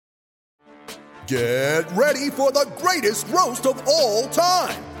Get ready for the greatest roast of all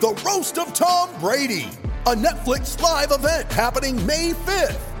time, the Roast of Tom Brady, a Netflix live event happening May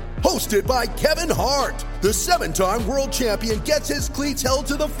 5th. Hosted by Kevin Hart, the 7-time world champion gets his cleats held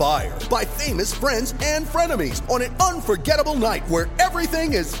to the fire by famous friends and frenemies on an unforgettable night where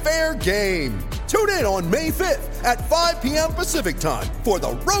everything is fair game. Tune in on May 5th at 5 p.m. Pacific time for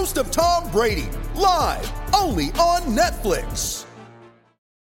the Roast of Tom Brady, live only on Netflix.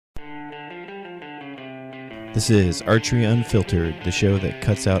 This is Archery Unfiltered, the show that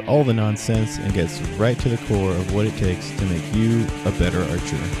cuts out all the nonsense and gets right to the core of what it takes to make you a better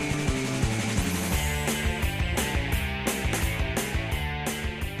archer.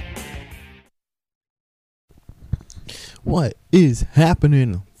 What is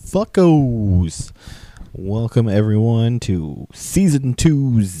happening, fuckos? Welcome everyone to Season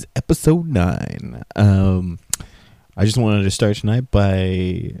 2's Episode 9. I just wanted to start tonight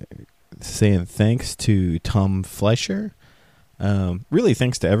by saying thanks to Tom Fleischer. Really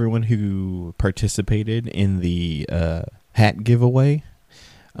thanks to everyone who participated in the hat giveaway.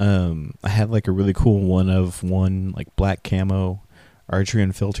 I had like a really cool one like black camo Archery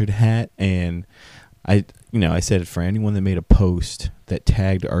Unfiltered hat, and I said for anyone that made a post that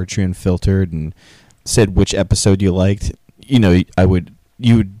tagged Archery Unfiltered and said which episode you liked, your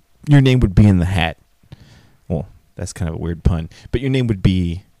name would be in the hat. Well, that's kind of a weird pun, but your name would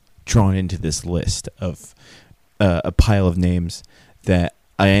be drawn into this list of a pile of names that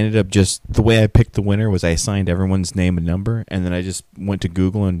I ended up just, the way I picked the winner was I assigned everyone's name a number, and then I just went to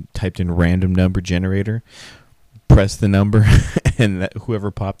Google and typed in random number generator, pressed the number, and whoever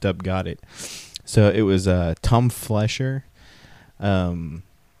popped up got it. So it was Tom Fleischer from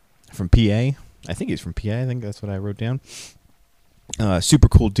PA. I think he's from PA. I think that's what I wrote down. Super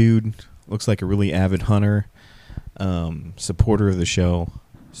cool dude. Looks like a really avid hunter. Supporter of the show.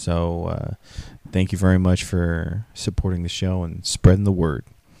 So thank you very much for supporting the show and spreading the word.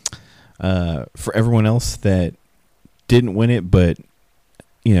 For everyone else that didn't win it but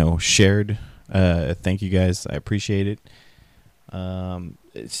shared, thank you guys. I appreciate it.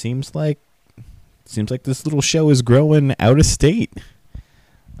 It seems like this little show is growing out of state.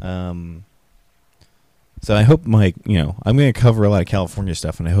 So I hope I'm going to cover a lot of California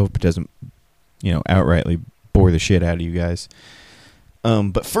stuff, and I hope it doesn't outrightly bore the shit out of you guys.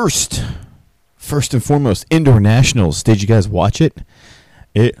 But first and foremost, Indoor Nationals. Did you guys watch it?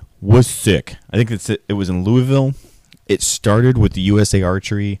 It was sick. I think it was in Louisville. It started with the USA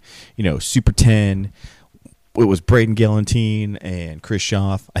Archery, Super 10. It was Braden Galantine and Chris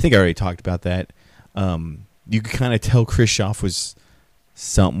Schaff. I think I already talked about that. You could kind of tell Chris Schaff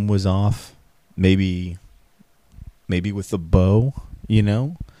something was off. Maybe with the bow,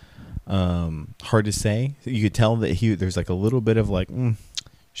 hard to say. You could tell that there's like a little bit of like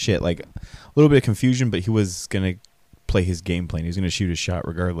like a little bit of confusion, but he was gonna play his game plan. He was gonna shoot a shot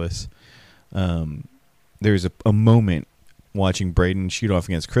regardless. There's a moment watching Braden shoot off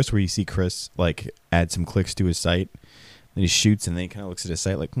against Chris where you see Chris like add some clicks to his sight, then he shoots and then he kind of looks at his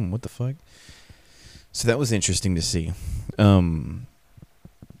sight like, what the fuck? So that was interesting to see.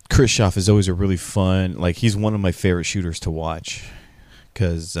 Chris Schaff is always a really fun, like he's one of my favorite shooters to watch.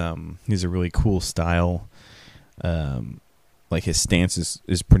 Because he's a really cool style. Like his stance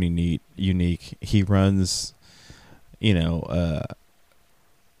is pretty neat, unique. He runs, usually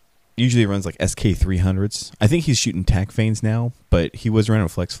runs like SK300s. I think he's shooting tack vanes now, but he was running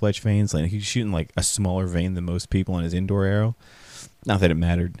flex fletch vanes. Like he's shooting like a smaller vane than most people on his indoor arrow. Not that it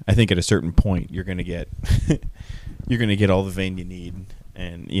mattered. I think at a certain point you're gonna get all the vane you need,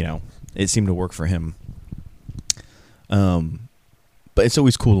 and it seemed to work for him. But it's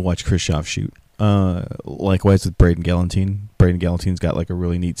always cool to watch Chris Schaff shoot. Likewise with Braden Galantine. Braden Galantine's got like a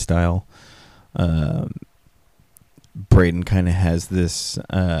really neat style. Braden kind of has this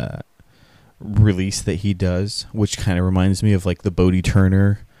release that he does, which kind of reminds me of like the Bodie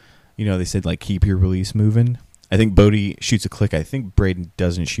Turner. They said like keep your release moving. I think Bodie shoots a click. I think Braden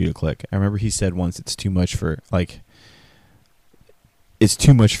doesn't shoot a click. I remember he said once it's too much for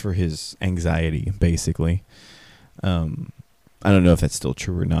his anxiety, basically. I don't know if that's still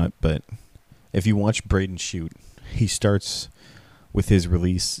true or not, but if you watch Braden shoot, he starts with his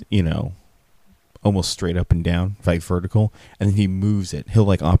release, almost straight up and down, like vertical, and then he moves it. He'll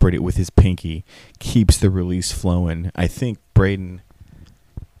like operate it with his pinky, keeps the release flowing. I think Braden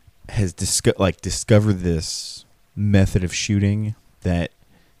has discovered this method of shooting that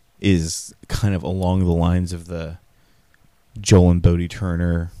is kind of along the lines of the Joel and Bodie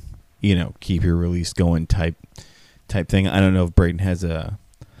Turner, keep your release going type thing. I don't know if Braden has a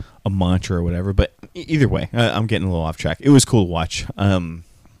mantra or whatever, but either way, I'm getting a little off track. It was cool to watch.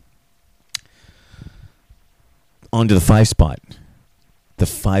 On to the 5-spot. The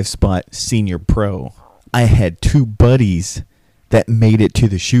 5-spot senior pro. I had 2 buddies that made it to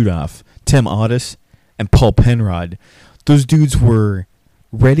the shoot-off. Tim Audis and Paul Penrod. Those dudes were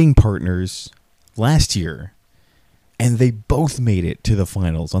Reading partners last year, and they both made it to the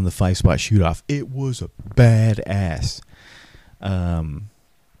finals on the 5-spot shoot-off. It was a badass. I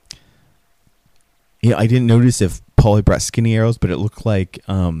didn't notice if Paulie brought skinny arrows, but it looked like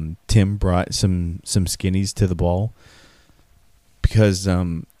Tim brought some skinnies to the ball. Because I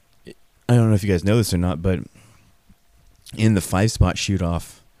don't know if you guys know this or not, but in the 5-spot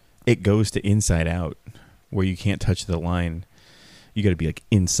shoot-off, it goes to inside out, where you can't touch the line. You got to be like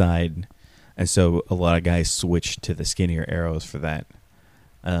inside, and so a lot of guys switch to the skinnier arrows for that.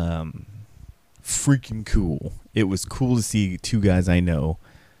 Freaking cool! It was cool to see 2 guys I know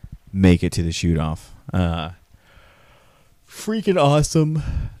make it to the shoot-off. Freaking awesome!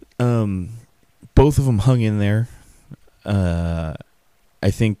 Both of them hung in there. I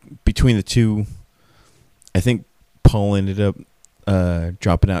think between the 2, I think Paul ended up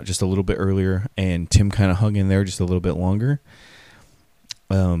dropping out just a little bit earlier, and Tim kind of hung in there just a little bit longer.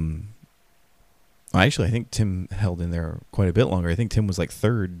 Actually, I think Tim held in there quite a bit longer. I think Tim was like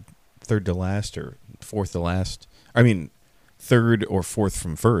third to last or fourth to last. I mean, third or fourth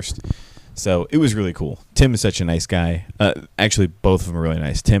from first. So it was really cool. Tim is such a nice guy. Actually, both of them are really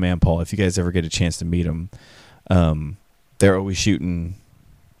nice. Tim and Paul. If you guys ever get a chance to meet them, they're always shooting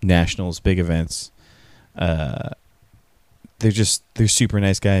nationals, big events. They're super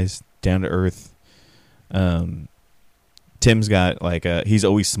nice guys, down to earth. Tim's got like he's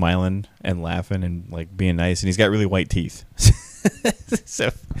always smiling and laughing and like being nice, and he's got really white teeth.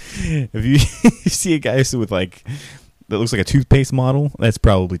 So if you see a guy with like that looks like a toothpaste model, that's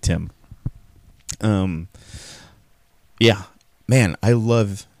probably Tim. Yeah, man, I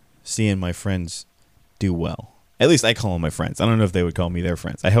love seeing my friends do well. At least I call them my friends. I don't know if they would call me their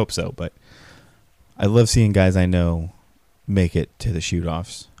friends. I hope so, but I love seeing guys I know make it to the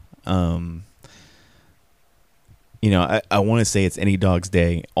shoot-offs. I want to say it's any dog's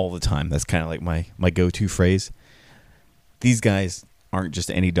day all the time. That's kind of like my go-to phrase. These guys aren't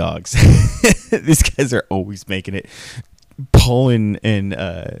just any dogs. These guys are always making it. Paul and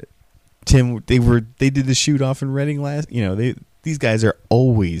Tim, they did the shoot-off in Reading last. These guys are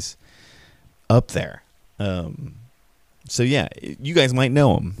always up there. So yeah, you guys might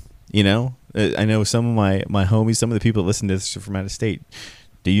know them. I know some of my homies, some of the people that listen to this are from out of state.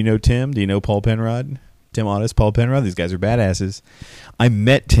 Do you know Tim? Do you know Paul Penrod? Tim Audis, Paul Penrod. These guys are badasses. I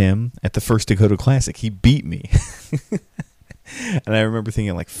met Tim at the First Dakota Classic. He beat me. And I remember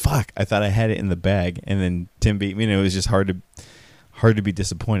thinking like, fuck, I thought I had it in the bag. And then Tim beat me, and it was just hard to be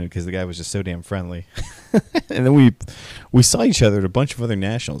disappointed because the guy was just so damn friendly. And then we saw each other at a bunch of other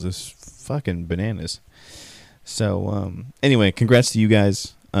nationals. It was fucking bananas. So anyway, congrats to you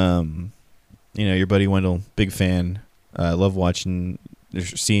guys. Your buddy Wendell, big fan. I love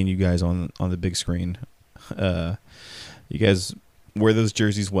seeing you guys on the big screen. You guys wear those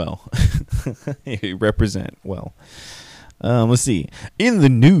jerseys well. You represent well. Let's see. In the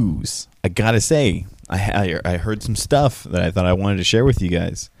news, I gotta say, I heard some stuff that I thought I wanted to share with you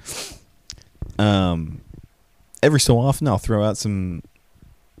guys. Every so often, I'll throw out some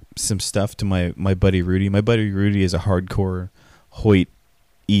stuff to my buddy Rudy. My buddy Rudy is a hardcore Hoyt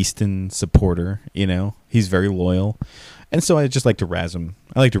Easton supporter. He's very loyal, and so I just like to razz him.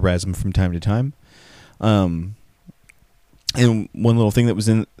 I like to razz him from time to time. And one little thing that was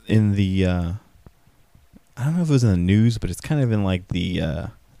in the I don't know if it was in the news, but it's kind of in like the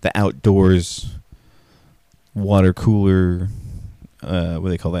outdoors water cooler, what do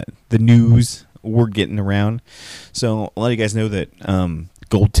they call that? The news we're getting around. So a lot of you guys know that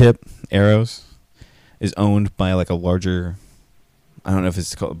Gold Tip Arrows is owned by like a larger, I don't know if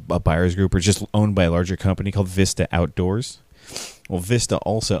it's called a buyer's group or just owned by a larger company called Vista Outdoors. Well, Vista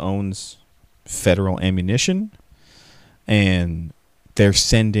also owns Federal Ammunition, and they're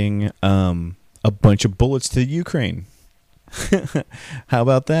sending a bunch of bullets to Ukraine. How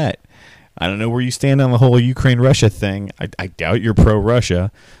about that? I don't know where you stand on the whole Ukraine-Russia thing. I doubt you're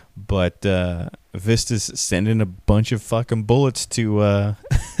pro-Russia, but Vista's sending a bunch of fucking bullets to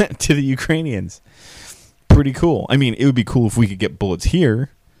to the Ukrainians. Pretty cool. I mean, it would be cool if we could get bullets here.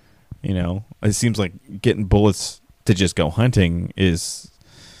 It seems like getting bullets to just go hunting is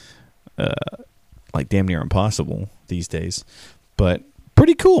like damn near impossible these days. But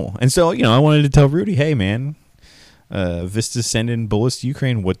pretty cool. And so, I wanted to tell Rudy, hey, man, Vista's sending bullets to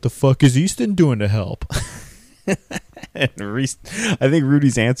Ukraine. What the fuck is Easton doing to help? And I think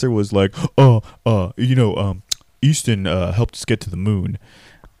Rudy's answer was like, Easton helped us get to the moon.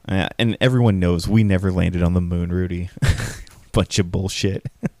 And everyone knows we never landed on the moon, Rudy. Bunch of bullshit.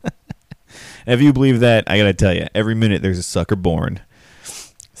 If you believe that, I gotta tell you, every minute there's a sucker born.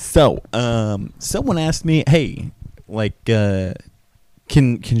 So, someone asked me, hey, like, can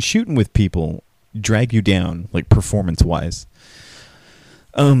shooting with people drag you down, like, performance-wise?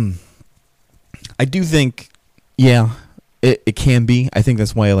 I do think, yeah, it can be. I think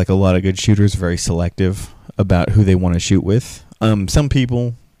that's why, like, a lot of good shooters are very selective about who they want to shoot with. Some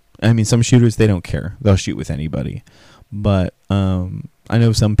people, some shooters, they don't care. They'll shoot with anybody. But I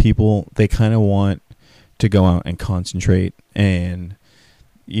know some people, they kind of want to go out and concentrate, and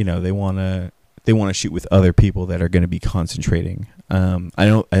they want to shoot with other people that are going to be concentrating. I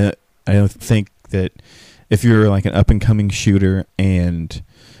don't think that if you're like an up and coming shooter and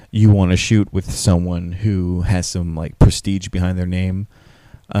you want to shoot with someone who has some like prestige behind their name,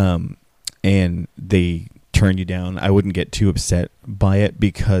 and they turn you down, I wouldn't get too upset by it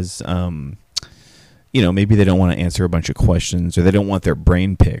because maybe they don't want to answer a bunch of questions, or they don't want their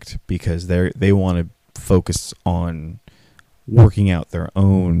brain picked because they want to focus on working out their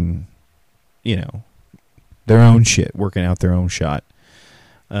own, their own shit, working out their own shot.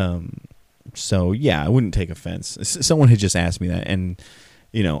 So yeah, I wouldn't take offense. Someone had just asked me that, and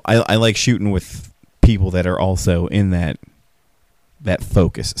I like shooting with people that are also in that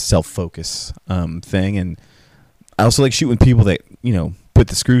focus, self-focus thing, and I also like shooting with people that put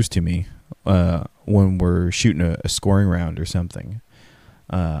the screws to me when we're shooting a scoring round or something.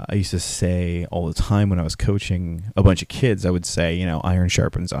 I used to say all the time when I was coaching a bunch of kids, I would say, iron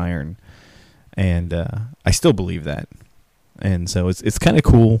sharpens iron. And I still believe that. And so it's kind of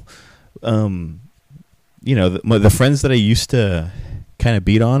cool. The friends that I used to kind of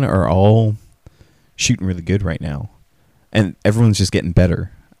beat on are all shooting really good right now. And everyone's just getting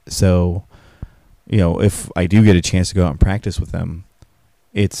better. So, if I do get a chance to go out and practice with them,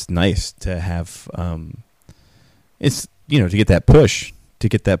 it's nice to have, to get that push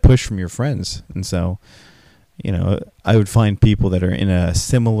from your friends. And so, I would find people that are in a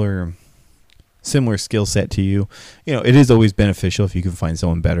similar skill set to you. It is always beneficial if you can find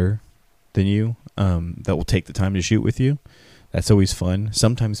someone better than you, that will take the time to shoot with you. That's always fun.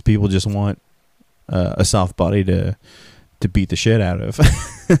 Sometimes people just want a soft body to beat the shit out of,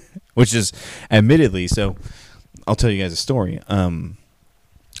 which is admittedly, so I'll tell you guys a story.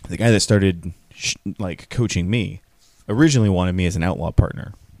 The guy that started coaching me originally wanted me as an outlaw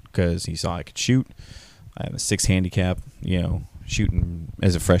partner because he saw I could shoot. I have a 6 handicap, shooting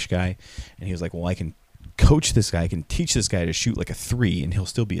as a fresh guy. And he was like, well, I can coach this guy. I can teach this guy to shoot like a 3 and he'll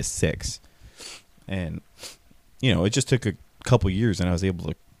still be a 6. And, it just took a couple years and I was able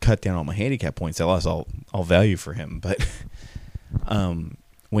to cut down all my handicap points. I lost all value for him. But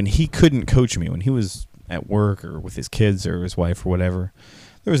when he couldn't coach me, when he was at work or with his kids or his wife or whatever,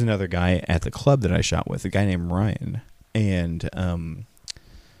 there was another guy at the club that I shot with, a guy named Ryan. And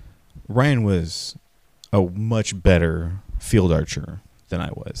Ryan was a much better field archer than I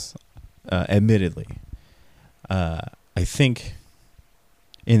was, admittedly. I think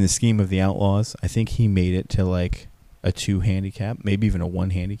in the scheme of the Outlaws, I think he made it to like a 2 handicap, maybe even a 1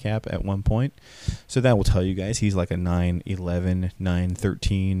 handicap at one point. So that will tell you guys he's like a 9-11,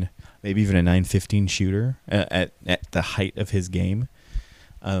 9-13, maybe even a 9-15 shooter at the height of his game.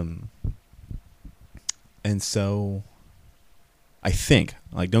 And so I think,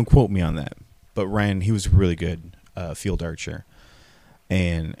 don't quote me on that, but Ryan, he was a really good field archer.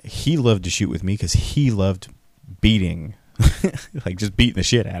 And he loved to shoot with me because he loved beating, just beating the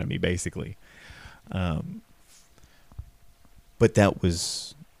shit out of me, basically. But that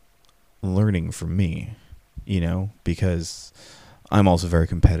was learning for me, because I'm also very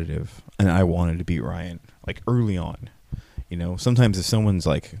competitive and I wanted to beat Ryan, early on. Sometimes if someone's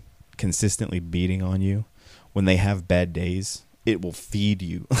consistently beating on you, when they have bad days, it will feed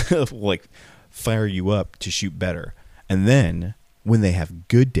you, fire you up to shoot better. And then when they have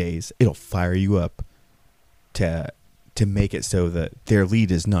good days, it'll fire you up to make it so that their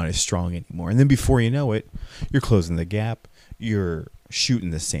lead is not as strong anymore. And then before you know it, you're closing the gap. You're shooting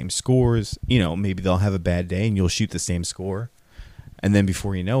the same scores. Maybe they'll have a bad day and you'll shoot the same score. And then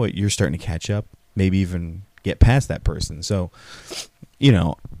before you know it, you're starting to catch up, maybe even get past that person. So,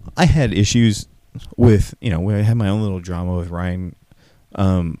 I had issues with, I had my own little drama with Ryan,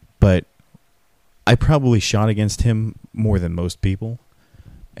 but I probably shot against him more than most people.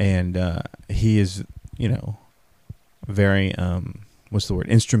 And he is, very,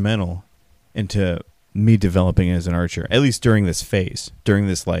 instrumental into me developing as an archer, at least during this phase, during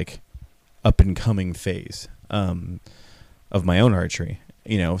this up and coming phase of my own archery.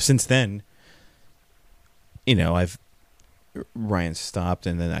 Since then, I've Ryan stopped,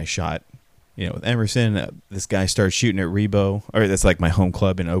 and then I shot, with Emerson. This guy started shooting at Rebo, or that's like my home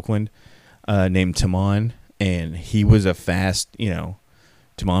club in Oakland, named Timon, and he was a fast,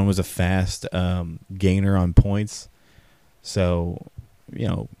 Timon was a fast gainer on points. So,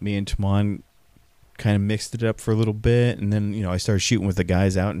 me and Timon kind of mixed it up for a little bit, and then, I started shooting with the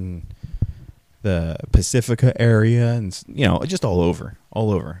guys out in the Pacifica area, and, just all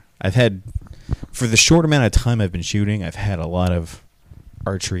over. I've had, for the short amount of time I've been shooting, I've had a lot of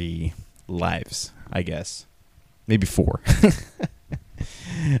archery lives, I guess. Maybe 4.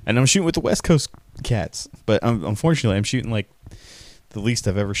 And I'm shooting with the West Coast cats, but unfortunately I'm shooting like the least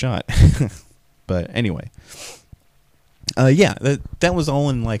I've ever shot. But anyway, that was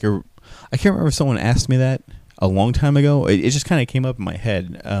all in like I can't remember if someone asked me that a long time ago. It just kind of came up in my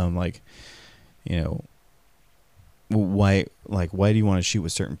head, why do you want to shoot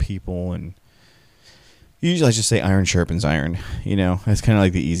with certain people? And usually I just say iron sharpens iron. That's kind of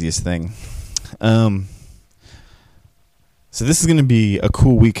like the easiest thing. So this is going to be a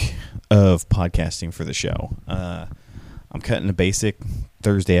cool week of podcasting for the show. I'm cutting a basic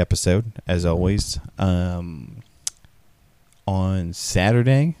Thursday episode, as always. On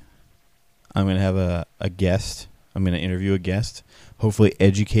Saturday, I'm going to have a guest. I'm going to interview a guest. Hopefully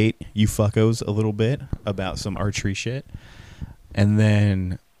educate you fuckos a little bit about some archery shit. And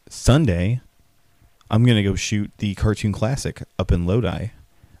then Sunday, I'm going to go shoot the Cartoon Classic up in Lodi.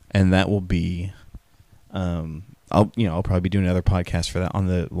 And that will be... I'll probably be doing another podcast for that on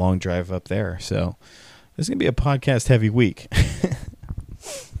the long drive up there. So it's going to be a podcast heavy week.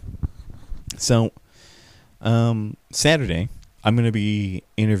 So, Saturday, I'm going to be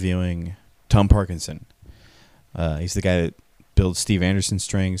interviewing Tom Parkinson. He's the guy that builds Steve Anderson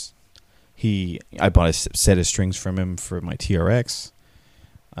strings. I bought a set of strings from him for my TRX.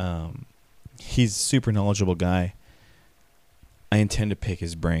 He's a super knowledgeable guy. I intend to pick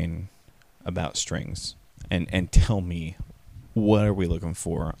his brain about strings. And tell me, what are we looking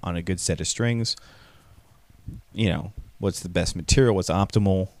for on a good set of strings? What's the best material? What's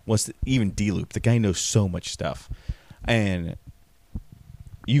optimal? Even D-loop? The guy knows so much stuff. And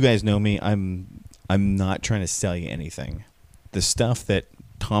you guys know me. I'm not trying to sell you anything. The stuff that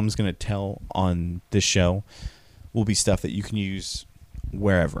Tom's going to tell on this show will be stuff that you can use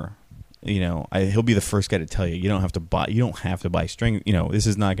wherever. He'll be the first guy to tell you. You don't have to buy string. This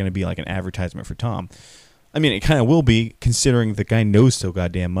is not going to be like an advertisement for Tom. I mean, it kind of will be, considering the guy knows so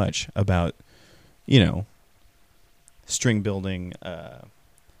goddamn much about, string building.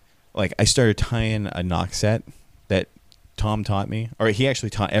 Like, I started tying a knock set that Tom taught me, or he actually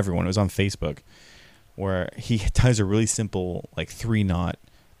taught everyone. It was on Facebook, where he ties a really simple, like, 3-knot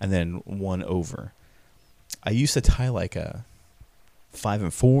and then 1 over. I used to tie like a 5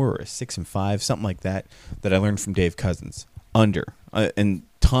 and 4 or a 6 and 5, something like that I learned from Dave Cousins. Under. And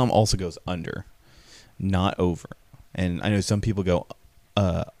Tom also goes under, not over. And I know some people go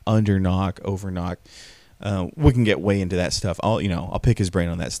under knock, over knock. We can get way into that stuff. I'll pick his brain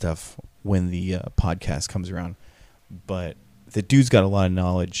on that stuff when the podcast comes around. But the dude's got a lot of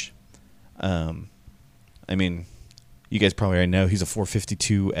knowledge. I mean, you guys probably already know he's a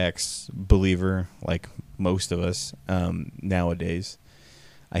 452X believer, like most of us nowadays.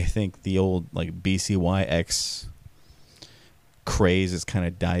 I think the old like BCYX craze has kind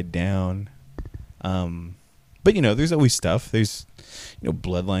of died down. But there's always stuff. There's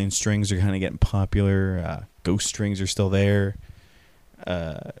bloodline strings are kind of getting popular. Ghost strings are still there.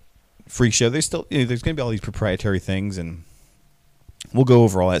 Freak show. There's still there's going to be all these proprietary things, and we'll go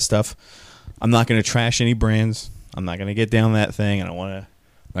over all that stuff. I'm not going to trash any brands. I'm not going to get down that thing. I'm not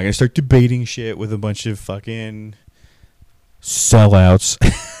going to start debating shit with a bunch of fucking sellouts.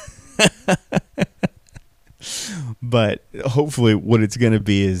 But hopefully what it's going to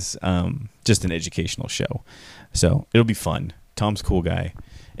be is just an educational show. So it'll be fun. Tom's a cool guy.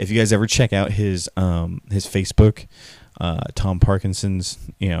 If you guys ever check out his Facebook, Tom Parkinson's,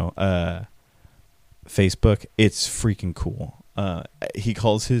 Facebook, it's freaking cool. He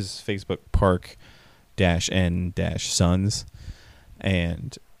calls his Facebook Park-N-Sons,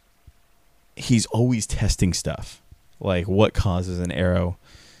 and he's always testing stuff. Like what causes an arrow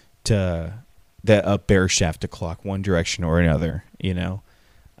to a bear shaft to clock one direction or another,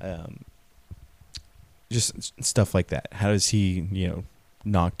 just stuff like that. How does he,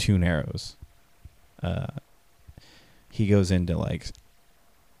 knock tune arrows? He goes into like,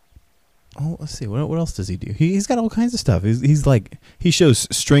 let's see, what else does he do? He's got all kinds of stuff. He's like, he shows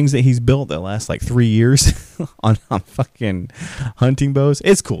strings that he's built that last like 3 years on fucking hunting bows.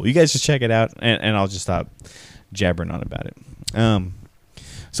 It's cool. You guys just check it out, and I'll just stop jabbering on about it.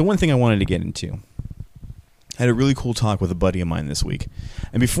 So one thing I wanted to get into I had a really cool talk with a buddy of mine this week.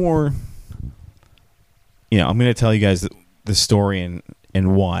 And before, I'm going to tell you guys the story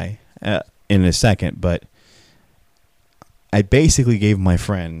and why in a second, but I basically gave my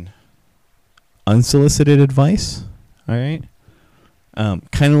friend unsolicited advice, all right?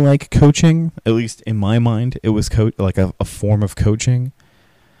 Kind of like coaching, at least in my mind, it was like a form of coaching.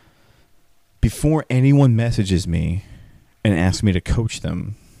 Before anyone messages me and asks me to coach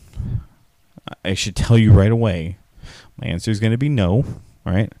them, I should tell you right away, my answer is going to be no,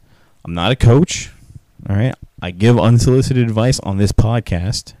 all right? I'm not a coach, all right? I give unsolicited advice on this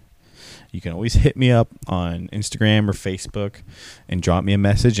podcast. You can always hit me up on Instagram or Facebook and drop me a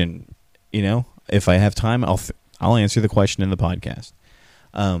message, and, if I have time, I'll answer the question in the podcast.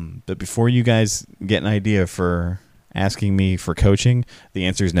 But before you guys get an idea for asking me for coaching, the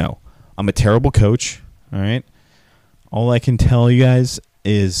answer is no. I'm a terrible coach, all right? All I can tell you guys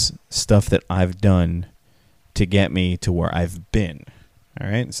is stuff that I've done to get me to where I've been, all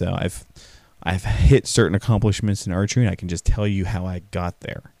right? So I've hit certain accomplishments in archery, and I can just tell you how I got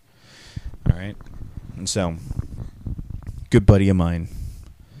there, all right? And so, good buddy of mine,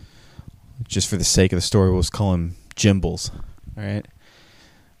 just for the sake of the story, we'll just call him Jimbles, all right?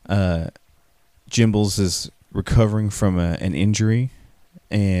 Jimbles is recovering from an injury,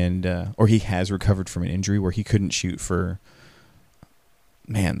 or he has recovered from an injury where he couldn't shoot for,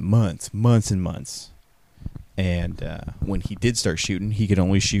 months and months. And when he did start shooting, he could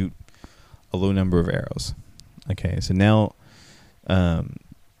only shoot a low number of arrows. Okay, so now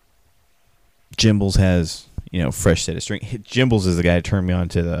Jimbles has, fresh set of string. Jimbles is the guy who turned me on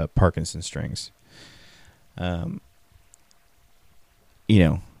to the Parkinson strings.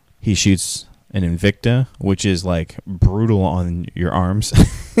 He shoots an Invicta, which is like brutal on your arms,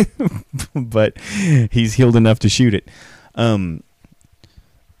 but he's healed enough to shoot it.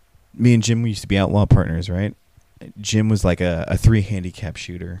 Me and Jim, we used to be outlaw partners, right? Jim was like a 3 handicap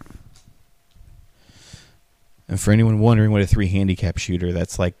shooter. And for anyone wondering what a 3 handicap shooter,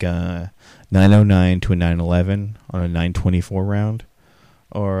 that's like 909 to a 911 on a 924 round,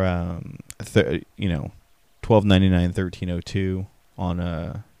 or 1299 1302 on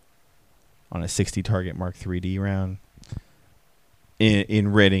a 60 target Mark 3D round.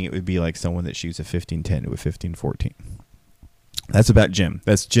 In Reading, it would be like someone that shoots a 1510 to a 1514. That's about Jim.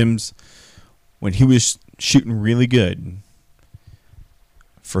 That's Jim's, when he was shooting really good,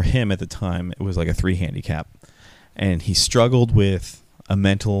 for him at the time, it was like a 3 handicap. And he struggled with a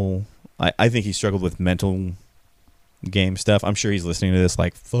mental, I think he struggled with mental game stuff. I'm sure he's listening to this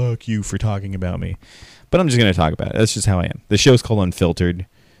like, fuck you for talking about me. But I'm just going to talk about it. That's just how I am. The show's called Unfiltered,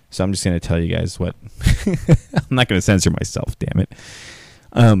 so I'm just going to tell you guys what. I'm not going to censor myself, damn it.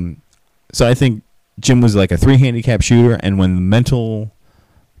 So I think Jim was like a 3 handicap shooter, and when the mental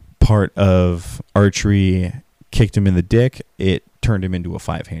part of archery kicked him in the dick, it turned him into a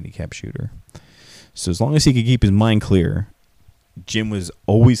 5 handicap shooter. So as long as he could keep his mind clear, Jim was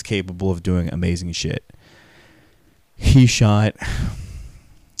always capable of doing amazing shit. He shot,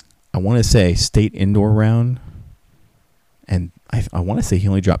 I want to say, state indoor round, and I want to say he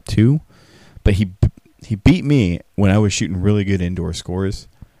only dropped 2, but he beat me when I was shooting really good indoor scores,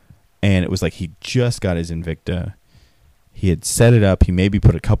 and it was like he just got his Invicta. He had set it up. He maybe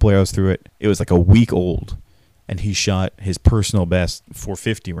put a couple arrows through it. It was like a week old, and he shot his personal best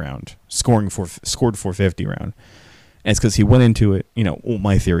 450 round, scored 450 round. And it's because he went into it,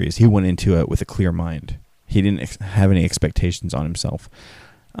 my theory is he went into it with a clear mind. He didn't have any expectations on himself.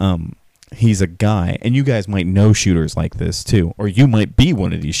 He's a guy, and you guys might know shooters like this too, or you might be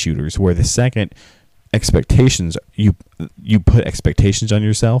one of these shooters where the second expectations, you put expectations on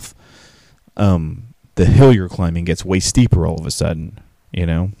yourself, the hill you're climbing gets way steeper all of a sudden,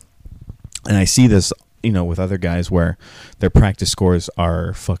 And I see this, with other guys where their practice scores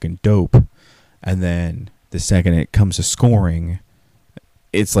are fucking dope, and then the second it comes to scoring,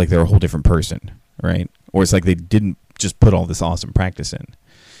 it's like they're a whole different person, right? Or it's like they didn't just put all this awesome practice in.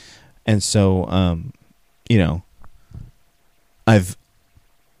 And so, I've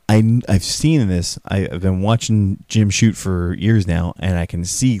seen this. I've been watching Jim shoot for years now, and I can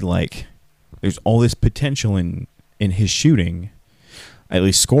see like there's all this potential in his shooting, at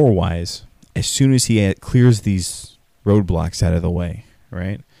least score wise. As soon as he clears these roadblocks out of the way,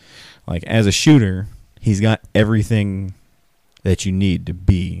 right? Like as a shooter, he's got everything that you need to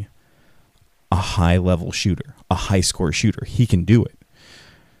be a high level shooter, a high score shooter. He can do it.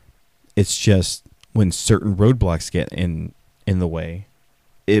 It's just when certain roadblocks get in the way,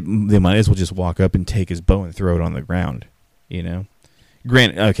 they might as well just walk up and take his bow and throw it on the ground,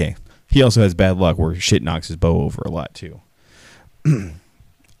 Granted, okay, he also has bad luck where shit knocks his bow over a lot too.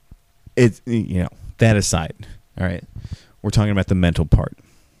 It's, that aside, all right, we're talking about the mental part.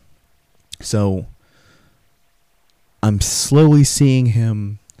 So I'm slowly seeing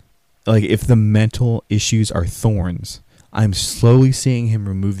him, like, if the mental issues are thorns, I'm slowly seeing him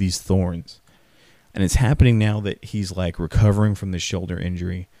remove these thorns. And it's happening now that he's, like, recovering from the shoulder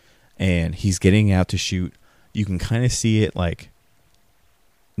injury and he's getting out to shoot. You can kind of see it, like,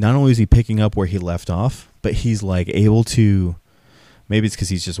 not only is he picking up where he left off, but he's, like, able to, maybe it's because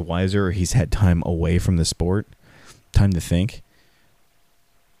he's just wiser or he's had time away from the sport, time to think.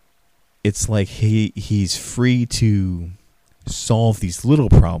 It's like he's free to solve these little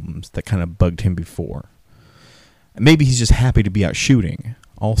problems that kind of bugged him before. And maybe he's just happy to be out shooting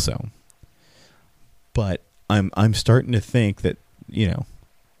also. But I'm starting to think that, you know,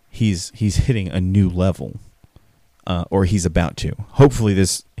 he's hitting a new level, or he's about to. Hopefully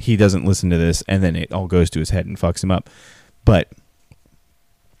he doesn't listen to this and then it all goes to his head and fucks him up. But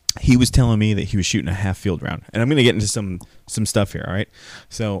he was telling me that he was shooting a half field round, and I'm going to get into some stuff here. All right,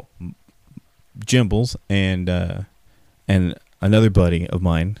 so Jimbles and another buddy of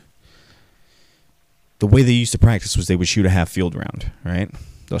mine, the way they used to practice was they would shoot a half field round. Right,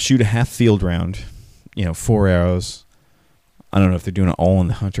 they'll shoot a half field round, 4 arrows. I don't know if they're doing it all on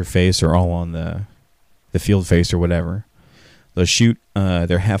the hunter face or all on the field face or whatever. They'll shoot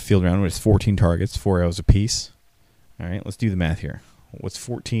their half field round, which is 14 targets, 4 arrows apiece. All right, let's do the math here. What's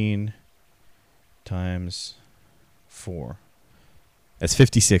 14 times 4? That's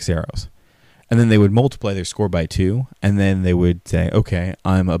 56 arrows. And then they would multiply their score by 2, and then they would say, okay,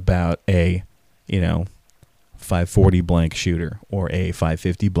 I'm about a, 540 blank shooter or a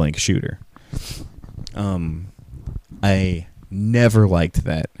 550 blank shooter. I never liked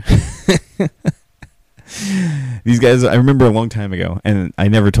that. These guys, I remember a long time ago, and I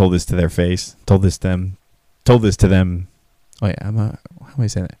never told this to their face, told this to them. Wait, how am I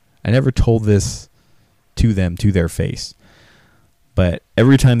saying that? I never told this to them, to their face. But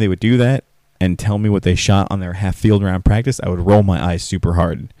every time they would do that and tell me what they shot on their half field round practice, I would roll my eyes super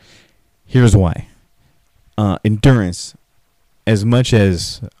hard. Here's why. Endurance, as much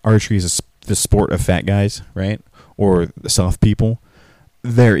as archery is the sport of fat guys, right? Or the soft people,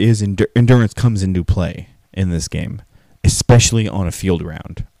 there is endurance comes into play in this game, especially on a field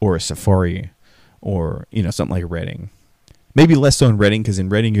round or a safari or, something like Redding. Maybe less so in Redding, because in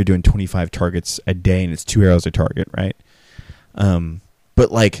Redding you're doing 25 targets a day and it's 2 arrows a target, right?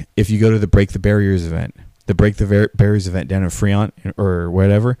 But like if you go to the Break the Barriers event, Barriers event down in Fremont or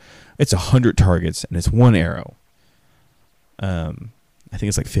whatever, it's 100 targets and it's 1 arrow. I think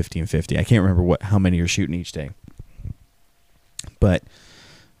it's like 50 and 50. I can't remember how many you're shooting each day. But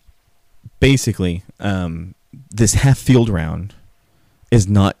basically, this half field round is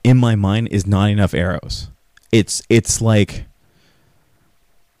not, in my mind, is not enough arrows. It's like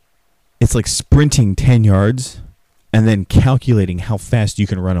sprinting 10 yards and then calculating how fast you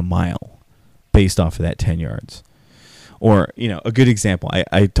can run a mile based off of that 10 yards. Or, a good example,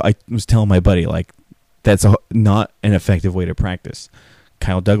 I was telling my buddy, like, that's not an effective way to practice.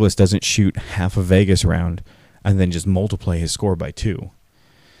 Kyle Douglas doesn't shoot half a Vegas round and then just multiply his score by 2.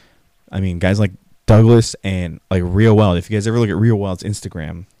 I mean, guys like Douglas and like Rio Wild, if you guys ever look at Rio Wild's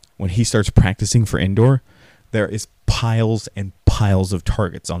Instagram, when he starts practicing for indoor, there is piles and piles of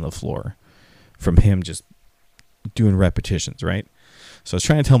targets on the floor from him just doing repetitions, right? So I was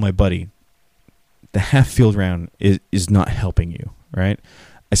trying to tell my buddy, the half field round is not helping you, right?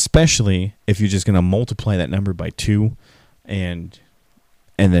 Especially if you're just going to multiply that number by 2 and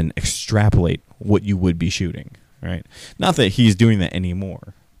then extrapolate what you would be shooting, right? Not that he's doing that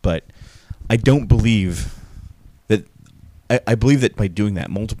anymore, but I don't believe that. I believe that by doing that,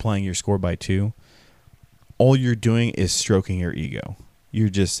 multiplying your score by 2, all you're doing is stroking your ego. You're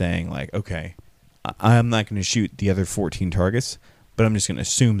just saying, like, okay, I'm not going to shoot the other 14 targets, but I'm just going to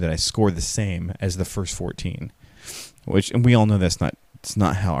assume that I score the same as the first 14, and we all know it's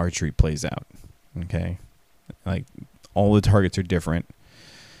not how archery plays out. Okay, like all the targets are different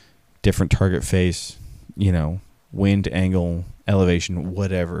target face, wind, angle, elevation,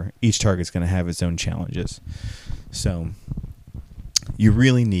 whatever. Each target's going to have its own challenges. So you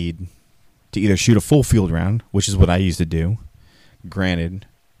really need to either shoot a full field round, which is what I used to do. Granted,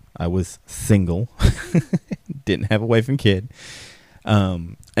 I was single, didn't have a wife and kid.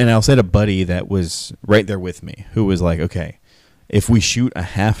 And I also had a buddy that was right there with me who was like, okay, if we shoot a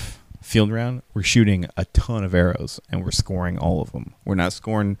half field round, we're shooting a ton of arrows and we're scoring all of them. We're not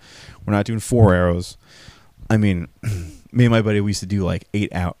doing 4 arrows. I mean, me and my buddy, we used to do like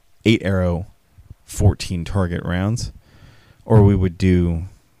 8 arrow, 14 target rounds. Or we would do,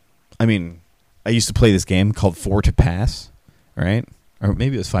 I used to play this game called 4 to pass, right? Or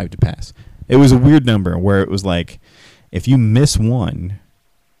maybe it was 5 to pass. It was a weird number where it was like, if you miss one,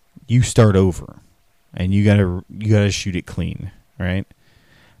 you start over, and you gotta shoot it clean, right?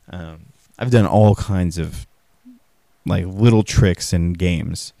 I've done all kinds of like little tricks in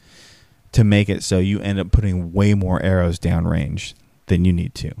games to make it so you end up putting way more arrows downrange than you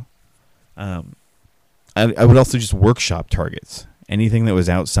need to. I would also just workshop targets. Anything that was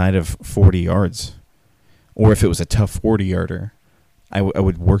outside of 40 yards, or if it was a tough 40-yarder, I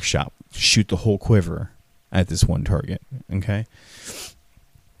would workshop, shoot the whole quiver at this one target, okay?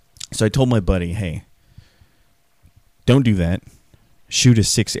 So I told my buddy, hey, don't do that. Shoot a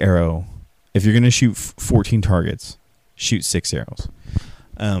 6-arrow. If you're going to shoot 14 targets, shoot 6 arrows.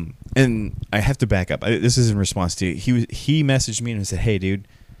 And I have to back up. This is in response to, he messaged me and said, hey, dude,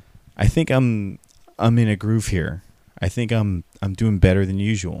 I think I'm in a groove here. I think I'm doing better than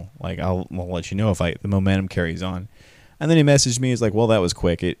usual. Like, I'll let you know if the momentum carries on. And then he messaged me. He's like, well, that was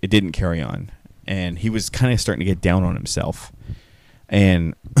quick. It didn't carry on. And he was kind of starting to get down on himself.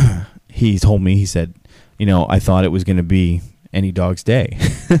 And he told me, he said, I thought it was going to be any dog's day.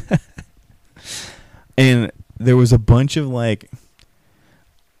 And there was a bunch of like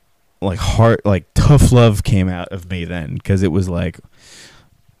tough love came out of me then, because it was like,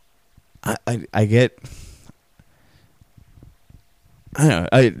 I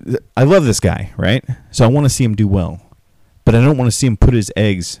love this guy, right? So I want to see him do well, but I don't want to see him put his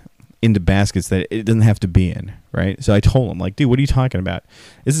eggs into baskets that it doesn't have to be in, right? So I told him, like, dude, what are you talking about?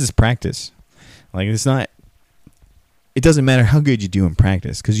 This is practice. Like, it's not. It doesn't matter how good you do in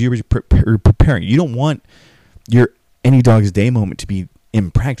practice, because you're preparing. You don't want your any dog's day moment to be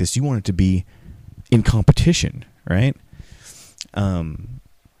in practice. You want it to be in competition, right?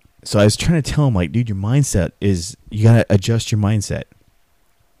 So I was trying to tell him, like, dude, your mindset is, you got to adjust your mindset.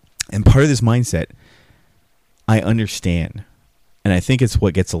 And part of this mindset, I understand. And I think it's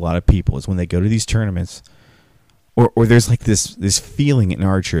what gets a lot of people is when they go to these tournaments, or there's like this feeling in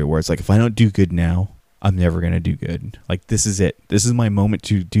archery where it's like, if I don't do good now, I'm never going to do good. Like, this is it. This is my moment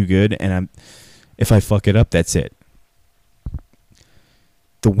to do good. And if I fuck it up, that's it.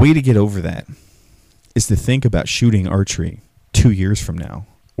 The way to get over that is to think about shooting archery 2 years from now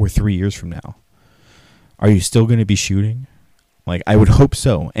or 3 years from now. Are you still going to be shooting? Like, I would hope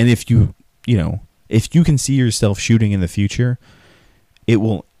so. And if you can see yourself shooting in the future, it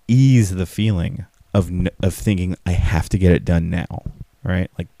will ease the feeling of thinking, I have to get it done now,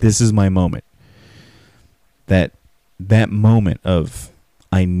 right? Like, this is my moment. That moment of,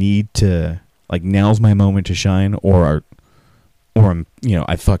 I need to, like, now's my moment to shine, or I'm,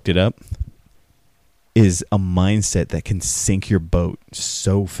 I fucked it up, is a mindset that can sink your boat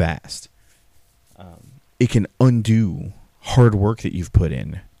so fast. It can undo hard work that you've put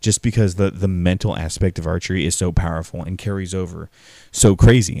in, just because the mental aspect of archery is so powerful and carries over so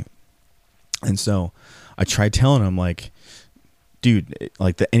crazy. And so I tried telling him, like, dude,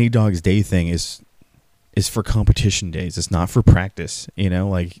 like, the Any Dog's Day thing is for competition days. It's not for practice,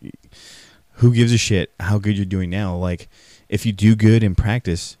 like, who gives a shit how good you're doing now? Like, if you do good in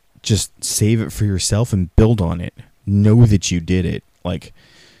practice, just save it for yourself and build on it. Know that you did it. Like,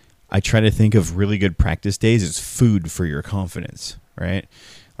 I try to think of really good practice days as food for your confidence, right?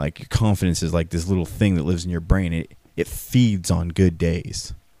 Like, your confidence is like this little thing that lives in your brain. It feeds on good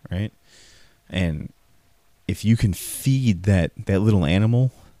days, right? And if you can feed that little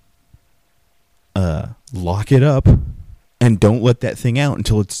animal, lock it up and don't let that thing out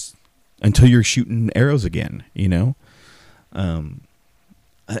until you're shooting arrows again, I don't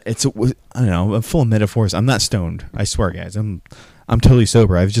know, I'm full of metaphors. I'm not stoned, I swear, guys. I'm totally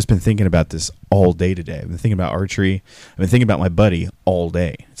sober. I've just been thinking about this all day today. I've been thinking about archery. I've been thinking about my buddy all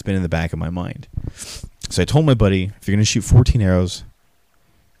day. It's been in the back of my mind. So I told my buddy, if you're going to shoot 14 arrows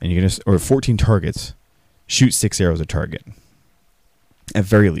and or 14 targets, shoot 6 arrows a target at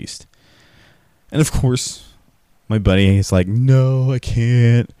very least. And of course, my buddy is like, no, I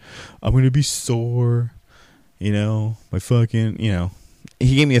can't. I'm going to be sore. My fucking,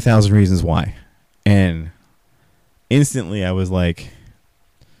 he gave me 1,000 reasons why. And instantly I was like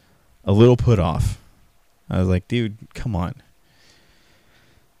a little put off. I was like, dude, come on.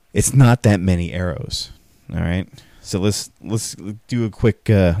 It's not that many arrows. All right. So let's do a quick,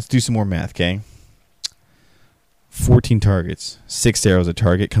 let's do some more math. Okay. 14 targets, 6 arrows a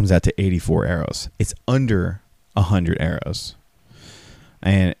target comes out to 84 arrows. It's under 100 arrows.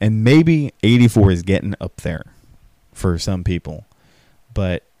 And maybe 84 is getting up there for some people.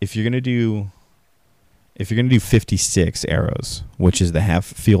 But if you're going to do 56 arrows, which is the half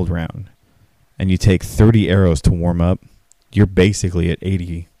field round, and you take 30 arrows to warm up, you're basically at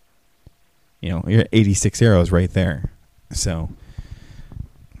 80. You're at 86 arrows right there. So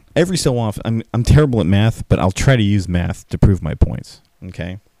every so often, I'm terrible at math, but I'll try to use math to prove my points.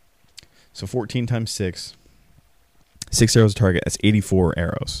 Okay, so 14 times 6, 6 arrows a target. That's 84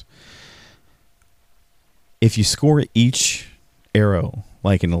 arrows. If you score each arrow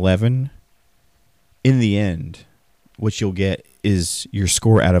like an 11, in the end, what you'll get is your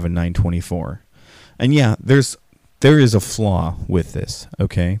score out of a 924. And yeah, there is a flaw with this,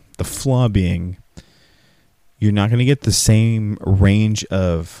 okay? The flaw being you're not going to get the same range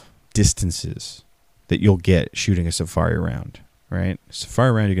of distances that you'll get shooting a safari round, right?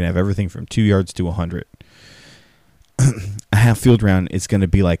 Safari round, you're going to have everything from 2 yards to 100. A half field round, it's going to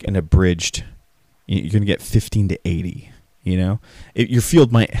be like an abridged, you're going to get 15 to 80, you know? Your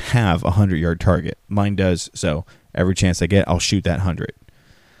field might have a 100-yard target. Mine does, so every chance I get, I'll shoot that 100.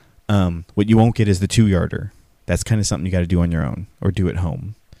 What you won't get is the 2-yarder. That's kind of something you got to do on your own or do at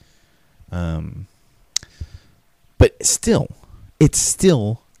home. But still, it's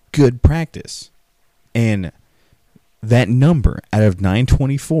still good practice. And that number out of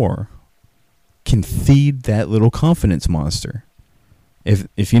 924 can feed that little confidence monster.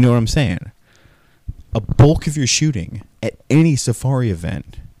 If you know what I'm saying. A bulk of your shooting at any safari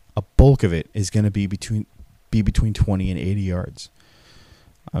event, a bulk of it is going to be between 20 and 80 yards.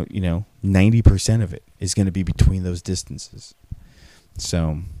 90% of it is going to be between those distances.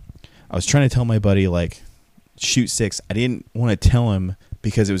 So I was trying to tell my buddy, like, shoot 6. I didn't want to tell him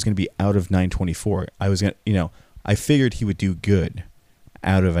because it was going to be out of 924. I was going to, I figured he would do good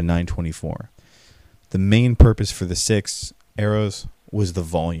out of a 924. The main purpose for the 6 arrows was the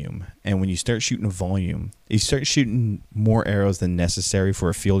volume. And when you start shooting a volume, you start shooting more arrows than necessary for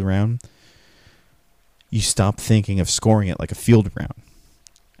a field round, you stop thinking of scoring it like a field round.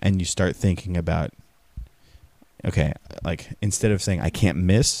 And you start thinking about, okay, like instead of saying I can't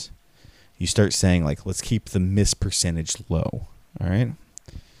miss, you start saying like, let's keep the miss percentage low. All right.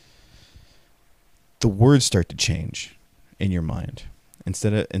 The words start to change in your mind.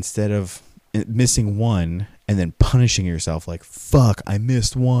 Instead of missing one and then punishing yourself like, fuck, I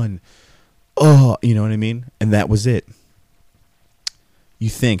missed one. Oh, you know what I mean? And that was it. You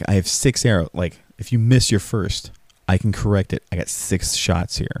think I have 6 arrows. Like if you miss your first, I can correct it. I got 6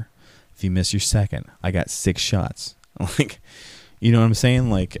 shots here. If you miss your second, I got 6 shots. Like, you know what I'm saying?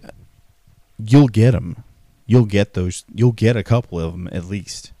 Like, you'll get them. You'll get those. You'll get a couple of them at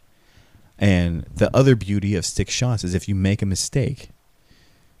least. And the other beauty of 6 shots is if you make a mistake,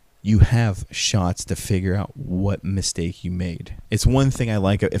 you have shots to figure out what mistake you made. It's one thing I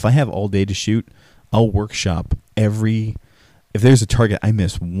like. If I have all day to shoot, I'll workshop if there's a target I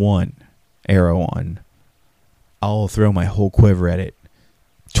miss one arrow on, I'll throw my whole quiver at it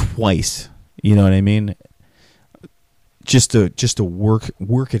twice. You know what I mean? Just to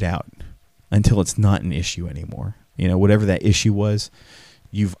work it out until it's not an issue anymore. Whatever that issue was,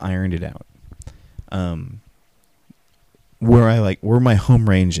 you've ironed it out. Where my home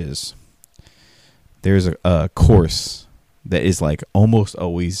range is, there's a course that is like almost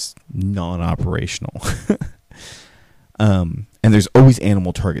always non-operational. And there's always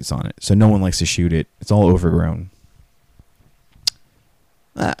animal targets on it, so no one likes to shoot it. It's all overgrown.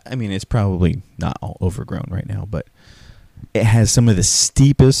 It's probably not all overgrown right now, but it has some of the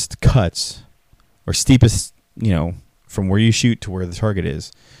steepest cuts, or steepest, from where you shoot to where the target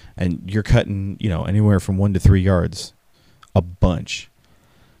is, and you're cutting, anywhere from 1 to 3 yards, a bunch.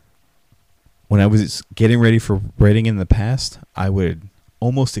 When I was getting ready for Redding in the past, I would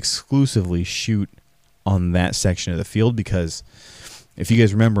almost exclusively shoot on that section of the field because if you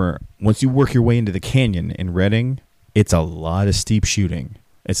guys remember, once you work your way into the canyon in Redding, it's a lot of steep shooting.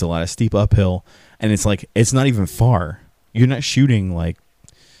 It's a lot of steep uphill, and it's not even far. You're not shooting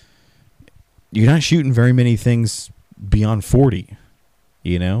very many things beyond 40,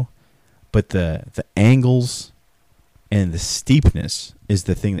 but the angles and the steepness is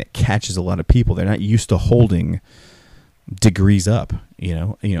the thing that catches a lot of people. They're not used to holding degrees up,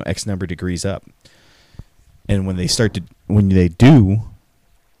 X number of degrees up. And when they do,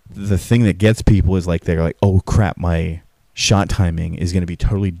 the thing that gets people is like, they're like, oh crap, my shot timing is going to be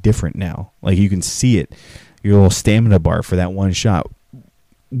totally different now. Like you can see it. Your little stamina bar for that one shot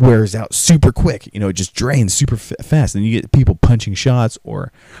wears out super quick. It just drains super fast. And you get people punching shots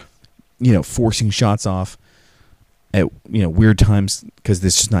or, forcing shots off at, weird times because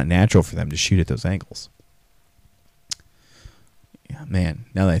it's just not natural for them to shoot at those angles. Yeah, man,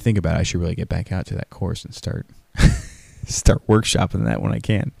 now that I think about it, I should really get back out to that course and start workshopping that when I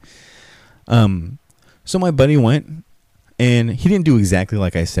can. So my buddy went, and he didn't do exactly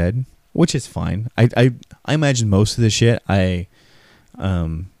like I said, which is fine. I imagine most of the shit I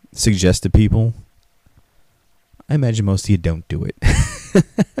suggest to people, I imagine most of you don't do it.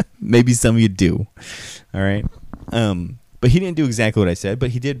 Maybe some of you do. All right. But he didn't do exactly what I said, but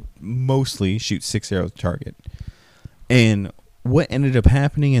he did mostly shoot 6 arrows to target. And what ended up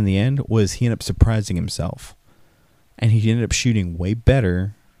happening in the end was he ended up surprising himself. And he ended up shooting way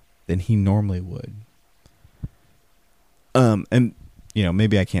better than he normally would. And, you know,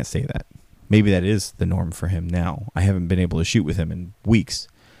 maybe I can't say that. Maybe that is the norm for him now. I haven't been able to shoot with him in weeks.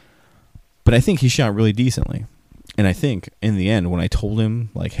 But I think he shot really decently. And I think in the end, when I told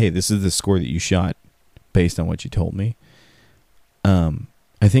him, like, hey, this is the score that you shot based on what you told me,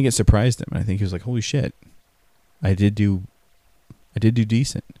 I think it surprised him. I think he was like, holy shit, I did do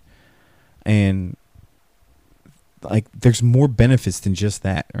decent. And like, there's more benefits than just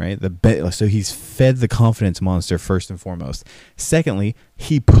that, right? So he's fed the confidence monster first and foremost. Secondly,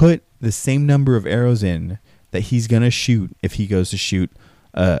 he put the same number of arrows in that he's going to shoot if he goes to shoot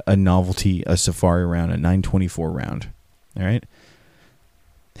a novelty, a safari round, a 924 round. All right.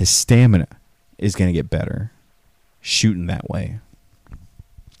 His stamina is going to get better shooting that way.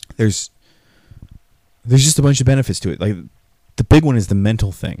 There's just a bunch of benefits to it. Like, the big one is the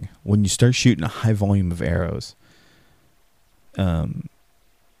mental thing. When you start shooting a high volume of arrows,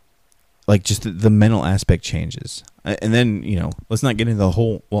 like, just the mental aspect changes. And then, you know, let's not get into the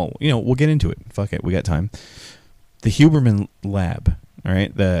whole, well, you know, we'll get into it. Fuck it. We got time. The Huberman lab, all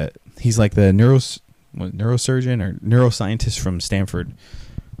right? He's like the neurosurgeon or neuroscientist from Stanford.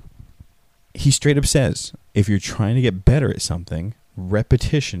 He straight up says, if you're trying to get better at something,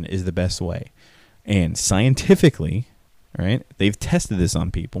 repetition is the best way. And scientifically, right, they've tested this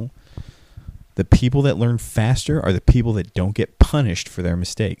on people. The people that learn faster are the people that don't get punished for their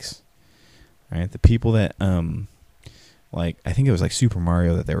mistakes. Right? The people that like, I think it was like Super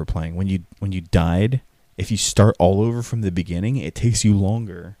Mario that they were playing. When you died, if you start all over from the beginning, it takes you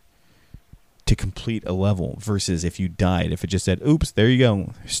longer to complete a level versus if you died, if it just said, oops, there you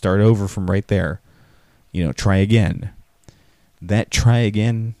go, start over from right there. You know, try again. That try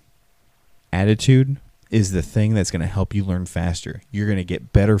again attitude is the thing that's going to help you learn faster. You're going to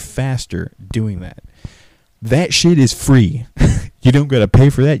get better faster doing that. That shit is free. You don't got to pay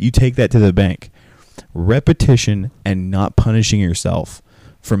for that. You take that to the bank. Repetition and not punishing yourself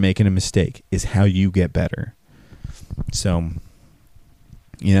for making a mistake is how you get better. So,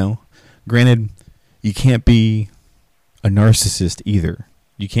 you know, granted, you can't be a narcissist either.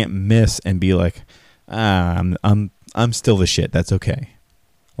 You can't miss and be like, I'm still the shit. That's okay.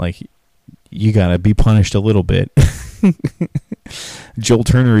 Like, you gotta be punished a little bit. Joel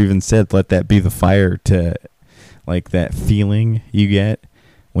Turner even said, let that be the fire to, like, that feeling you get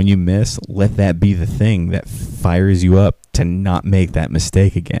when you miss, let that be the thing that fires you up to not make that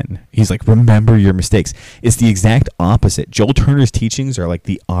mistake again. He's like, remember your mistakes. It's the exact opposite. Joel Turner's teachings are like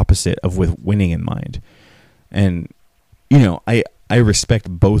the opposite of with winning in mind. And, you know, I respect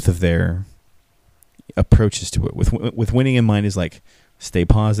both of their approaches to it. With winning in mind is like, stay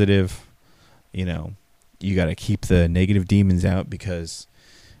positive. You know, you got to keep the negative demons out because,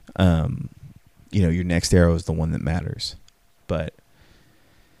 you know, your next arrow is the one that matters. But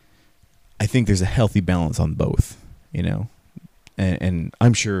I think there's a healthy balance on both, you know, and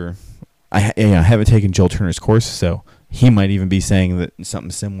I'm sure I haven't taken Joel Turner's course, so he might even be saying that something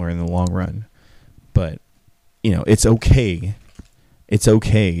similar in the long run. But, you know, it's okay. It's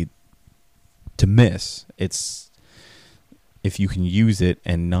okay to miss. It's if you can use it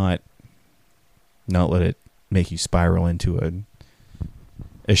and not let it make you spiral into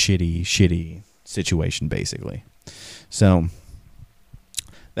a shitty situation, basically. So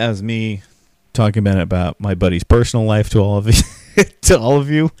that was me talking about my buddy's personal life to all of you. To all of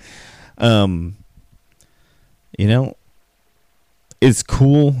you. You know, it's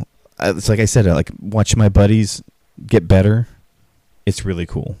cool. It's like I said, I like watching my buddies get better. It's really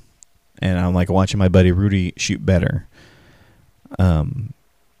cool. And I'm like watching my buddy Rudy shoot better.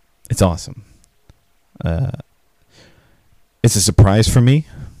 It's awesome. It's a surprise for me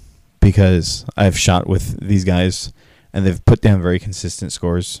because I've shot with these guys and they've put down very consistent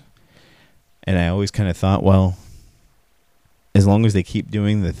scores. And I always kind of thought, well, as long as they keep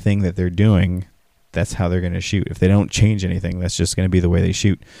doing the thing that they're doing, that's how they're going to shoot. If they don't change anything, that's just going to be the way they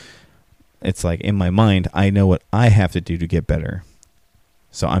shoot. It's like, in my mind, I know what I have to do to get better.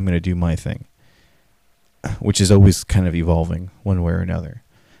 So I'm going to do my thing, which is always kind of evolving one way or another.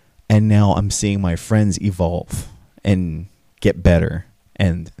 And now I'm seeing my friends evolve and get better,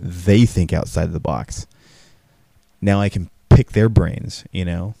 and they think outside the box. Now I can pick their brains, you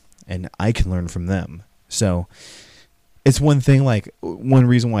know, and I can learn from them. So it's one thing, like, one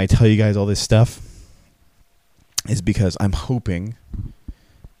reason why I tell you guys all this stuff is because I'm hoping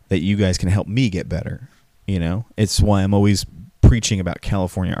that you guys can help me get better, you know. It's why I'm always preaching about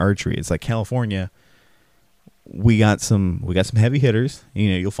California archery. It's like California, we got some heavy hitters. You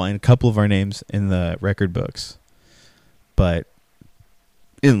know, you'll find a couple of our names in the record books, but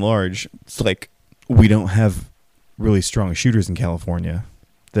in large, it's like we don't have really strong shooters in California.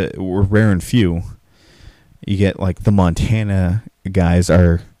 That we're rare and few. You get like the Montana guys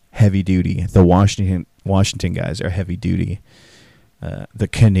are heavy duty. The Washington guys are heavy duty. The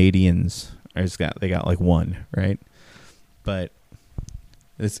Canadians they got like one, right? But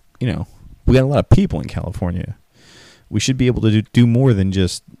it's, you know, we got a lot of people in California. We should be able to do more than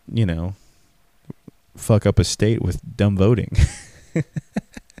just, you know, fuck up a state with dumb voting.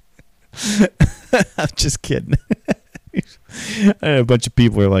 I'm just kidding. A bunch of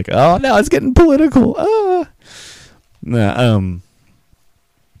people are like, "Oh, now it's getting political." Nah,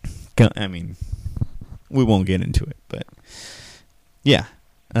 I mean, we won't get into it, but yeah.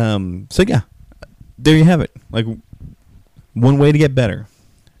 So yeah, there you have it. Like, one way to get better.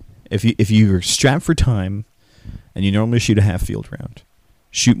 If you're strapped for time, and you normally shoot a half field round,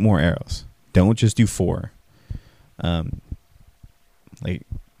 shoot more arrows. Don't just do 4. Like,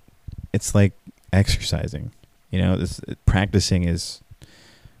 it's like exercising. You know, practicing is,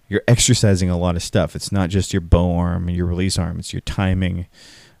 you're exercising a lot of stuff. It's not just your bow arm and your release arm. It's your timing.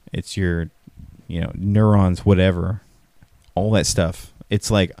 It's your, you know, neurons, whatever. All that stuff. It's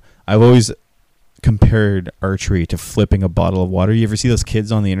like, I've always compared archery to flipping a bottle of water. You ever see those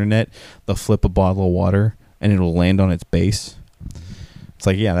kids on the internet? They'll flip a bottle of water and it'll land on its base. It's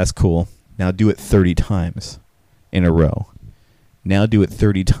like, yeah, that's cool. Now do it 30 times in a row. Now do it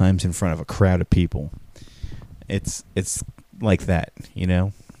 30 times in front of a crowd of people. It's like that, you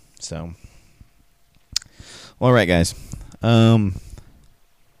know? So, well, all right, guys. Let's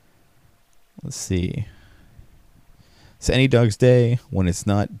see. It's Any Dog's Day when it's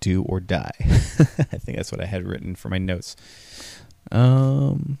not do or die. I think that's what I had written for my notes.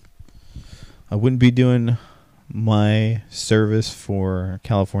 I wouldn't be doing my service for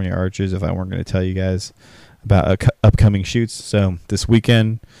California Archers if I weren't going to tell you guys about upcoming shoots. So this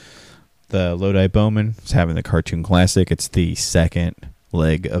weekend, the Lodi Bowman is having the Cartoon Classic. It's the second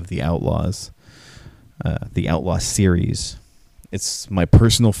leg of the Outlaw series. It's my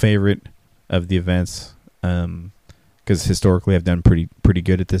personal favorite of the events, because historically I've done pretty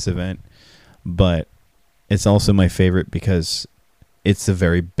good at this event. But it's also my favorite because it's a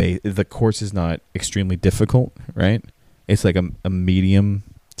very the course is not extremely difficult, right? It's like a medium.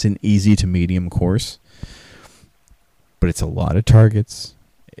 It's an easy to medium course, but it's a lot of targets.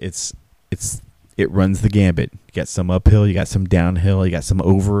 It runs the gambit. You got some uphill, you got some downhill, you got some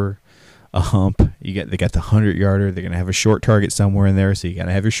over a hump. They got the 100-yarder. They're gonna have a short target somewhere in there, so you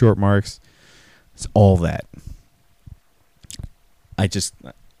gotta have your short marks. It's all that.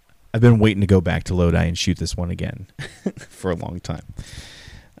 I've been waiting to go back to Lodi and shoot this one again for a long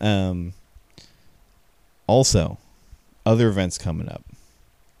time. Also, other events coming up.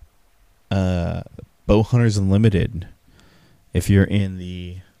 Bow Hunters Unlimited. If you're in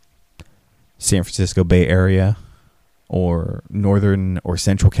the San Francisco Bay Area or Northern or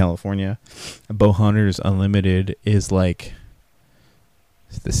Central California, Bow Hunters Unlimited is like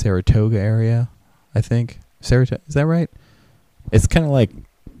the Saratoga area, I think. Saratoga, is that right? It's kind of like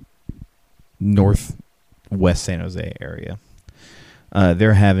northwest San Jose area.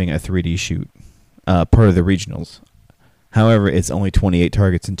 They're having a 3D shoot, part of the regionals. However, it's only 28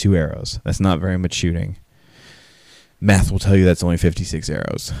 targets and 2 arrows. That's not very much shooting. Math will tell you that's only 56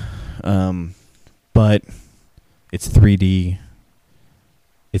 arrows. But it's 3D.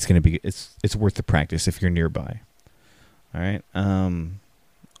 It's worth the practice if you're nearby. All right.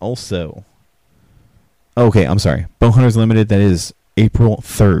 Also, okay, I'm sorry. Bow Hunters Limited, that is April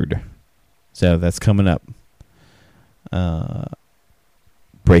 3rd. So that's coming up.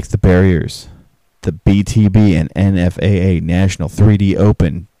 Break the Barriers. The BTB and NFAA National 3D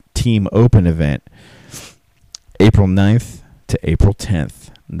Open Team Open event. April 9th to April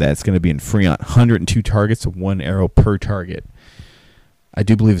 10th. That's going to be in Fremont. 102 targets, 1 arrow per target. I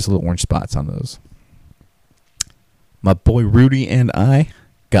do believe it's little orange spots on those. My boy Rudy and I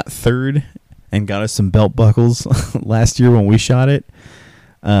got 3rd and got us some belt buckles last year when we shot it.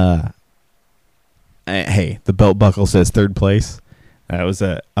 Hey, the belt buckle says 3rd place. I was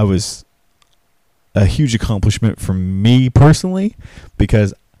a huge accomplishment for me personally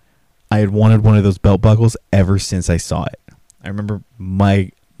because I had wanted one of those belt buckles ever since I saw it. I remember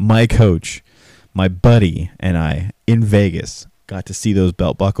my coach, my buddy, and I in Vegas got to see those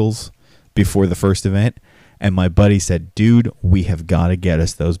belt buckles before the first event, and my buddy said, "Dude, we have got to get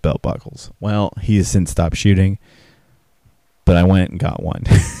us those belt buckles." Well, he has since stopped shooting, but I went and got one.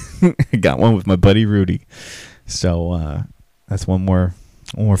 Got one with my buddy Rudy. So That's one more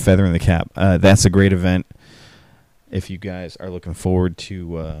feather in the cap. That's a great event if you guys are looking forward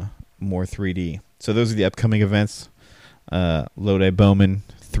to more 3D. So those are the upcoming events. Lodi Bowman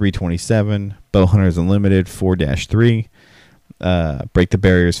 327, Bow Hunters Unlimited 4-3, Break the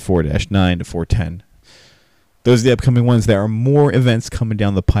Barriers 4-9 to 410. Those are the upcoming ones. There are more events coming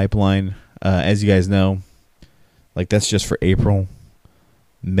down the pipeline. As you guys know, like that's just for April.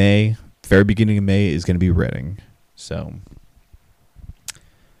 May, very beginning of May is going to be Reading. So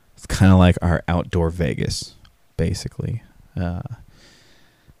it's kind of like our outdoor Vegas, basically. I'll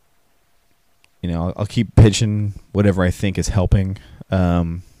keep pitching whatever I think is helping.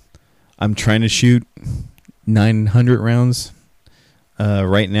 I'm trying to shoot 900 rounds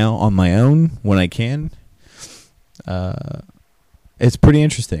right now on my own when I can. It's pretty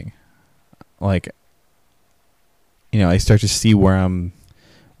interesting. Like, I start to see where I'm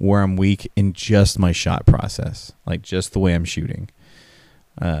weak in just my shot process, like just the way I'm shooting.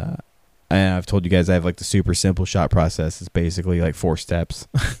 And I've told you guys I have like the super simple shot process. It's basically like 4 steps.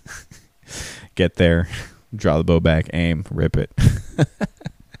 Get there, draw the bow back, aim, rip it.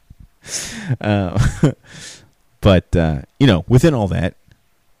 But within all that,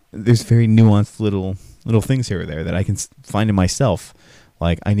 there's very nuanced little things here or there that I can find in myself.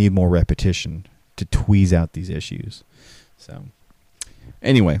 Like, I need more repetition to tweeze out these issues. So,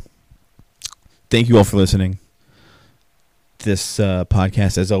 anyway, thank you all for listening. This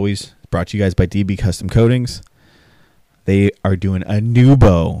podcast, as always, is brought to you guys by DB Custom Coatings. They are doing a new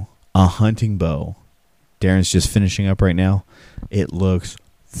bow, a hunting bow. Darren's just finishing up right now. It looks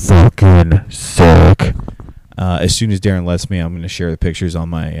fucking sick. As soon as Darren lets me, I'm going to share the pictures on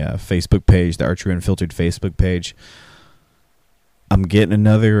my Facebook page, the Archery Unfiltered Facebook page. I'm getting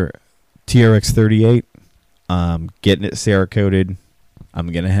another TRX 38. Getting it Cerakoted.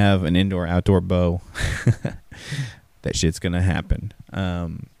 I'm going to have an indoor-outdoor bow. That shit's going to happen.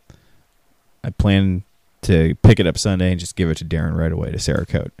 I plan to pick it up Sunday and just give it to Darren right away to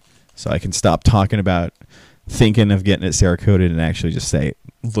Cerakote. So I can stop talking about thinking of getting it Cerakoted and actually just say,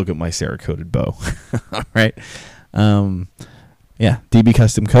 look at my Cerakoted bow. All right. DB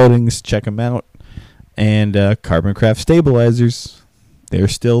Custom Coatings. Check them out. And Carbon Craft Stabilizers. They're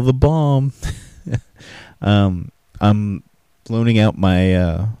still the bomb. I'm loaning out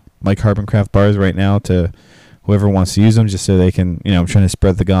my my Carbon Craft bars right now to whoever wants to use them, just so they can, I'm trying to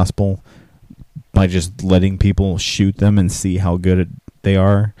spread the gospel by just letting people shoot them and see how good they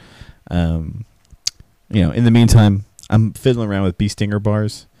are. In the meantime, I'm fiddling around with Bee Stinger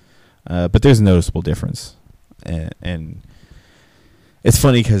bars, but there's a noticeable difference. And it's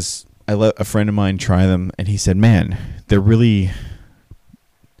funny because I let a friend of mine try them, and he said, man, they're really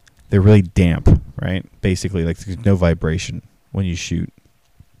damp, right? Basically, like there's no vibration when you shoot.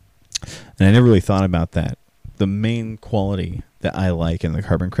 And I never really thought about that. The main quality that I like in the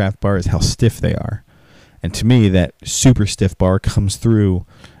Carbon Craft bar is how stiff they are. And to me, that super stiff bar comes through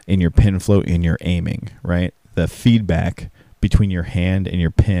in your pin float, in your aiming, right? The feedback between your hand and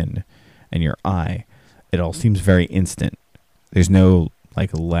your pin and your eye, it all seems very instant. There's no like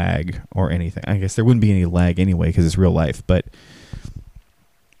lag or anything. I guess there wouldn't be any lag anyway because it's real life, but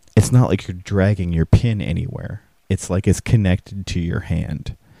it's not like you're dragging your pin anywhere. It's like it's connected to your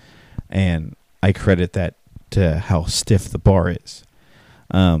hand. And I credit that to how stiff the bar is.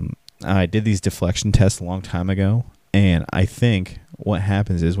 I did these deflection tests a long time ago, and I think what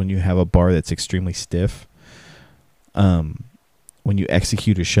happens is when you have a bar that's extremely stiff, when you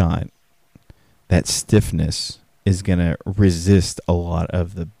execute a shot, that stiffness is going to resist a lot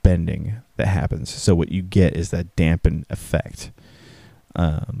of the bending that happens. So what you get is that dampened effect.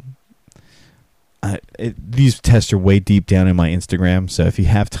 These tests are way deep down in my Instagram, so if you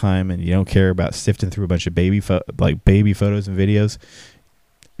have time and you don't care about sifting through a bunch of baby photos and videos,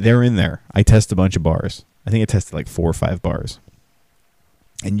 they're in there. I test a bunch of bars. I think I tested like 4 or 5 bars,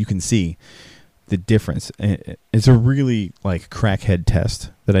 and you can see the difference. It's a really like crackhead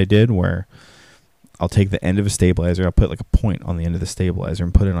test that I did where I'll take the end of a stabilizer, I'll put like a point on the end of the stabilizer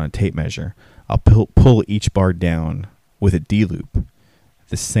and put it on a tape measure. I'll pull each bar down with a D-loop,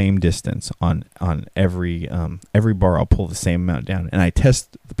 the same distance on every bar. I'll pull the same amount down, and I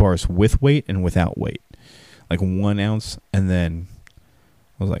test the bars with weight and without weight, like 1 ounce, and then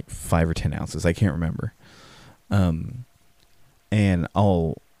it was like 5 or 10 ounces. I can't remember. And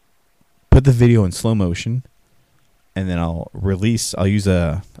I'll put the video in slow motion, and then I'll use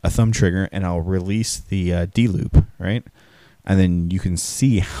a thumb trigger, and I'll release the D-loop, right? And then you can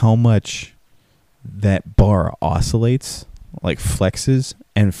see how much that bar oscillates, like flexes,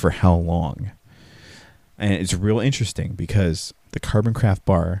 and for how long. And it's real interesting because the Carbon Craft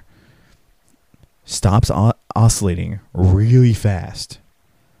bar stops oscillating really fast,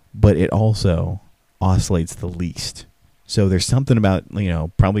 but it also oscillates the least. So there's something about,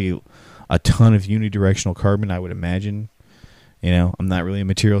 probably a ton of unidirectional carbon, I would imagine. I'm not really a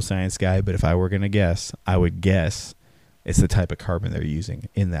material science guy, but if I were going to guess, I would guess it's the type of carbon they're using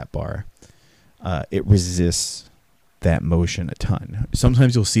in that bar. It resists that motion a ton.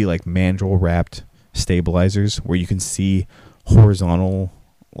 Sometimes you'll see like mandrel wrapped stabilizers where you can see horizontal,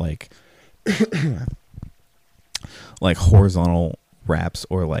 like horizontal wraps,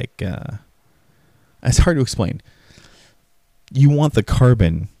 or like it's hard to explain. You want the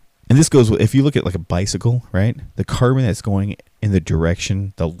carbon, and this goes with, if you look at like a bicycle, right? The carbon that's going in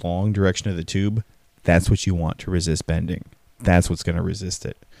the long direction of the tube, that's what you want to resist bending. That's what's going to resist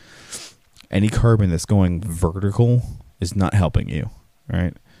it. Any carbon that's going vertical is not helping you,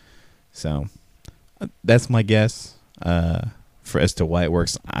 right? So that's my guess as to why it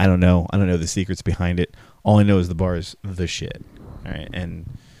works. I don't know. I don't know the secrets behind it. All I know is the bar is the shit. All right, and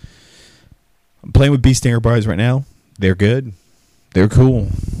I'm playing with Bee Stinger bars right now. They're good. They're cool,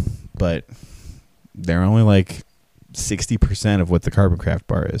 but they're only like 60% of what the Carbon Craft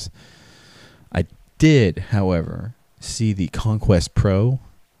bar is. I did, however, see the Conquest Pro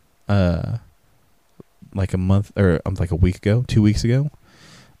like a week ago, 2 weeks ago.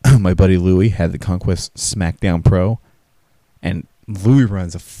 My buddy Louie had the Conquest Smackdown Pro, and Louie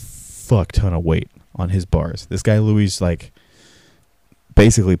runs a fuck ton of weight on his bars. This guy Louie's like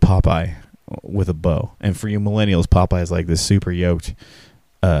basically Popeye with a bow. And for you millennials, Popeye is like this super yoked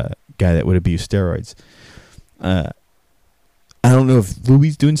guy that would abuse steroids. I don't know if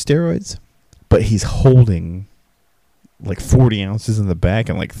Louie's doing steroids, but he's holding like 40 ounces in the back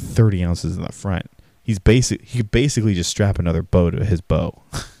and like 30 ounces in the front. He could basically just strap another bow to his bow.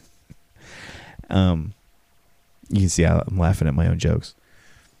 You can see how I'm laughing at my own jokes.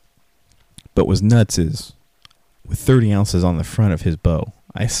 But what's nuts is, with 30 ounces on the front of his bow,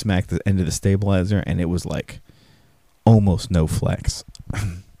 I smacked the end of the stabilizer and it was like almost no flex.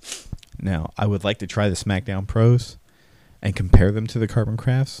 Now, I would like to try the Smackdown Pros and compare them to the Carbon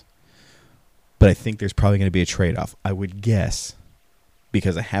Crafts, but I think there's probably going to be a trade-off. I would guess,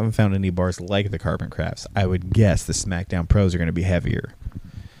 because I haven't found any bars like the Carbon Crafts, I would guess the Smackdown Pros are going to be heavier.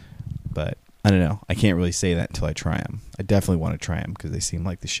 But I don't know. I can't really say that until I try them. I definitely want to try them because they seem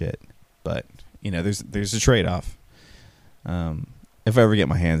like the shit. But, there's a trade-off. If I ever get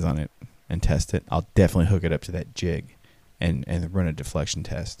my hands on it and test it, I'll definitely hook it up to that jig and run a deflection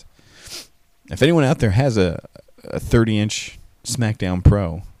test. If anyone out there has a 30-inch Smackdown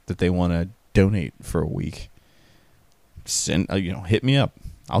Pro that they want to donate for a week, hit me up.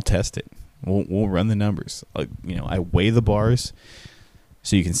 I'll test it. We'll run the numbers. I weigh the bars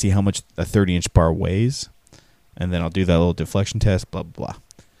so you can see how much a 30-inch bar weighs, and then I'll do that little deflection test, blah, blah, blah.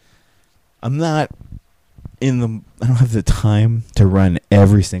 I don't have the time to run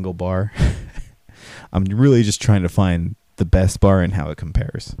every single bar. I'm really just trying to find the best bar and how it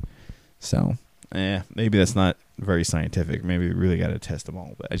compares. So, maybe that's not very scientific. Maybe we really got to test them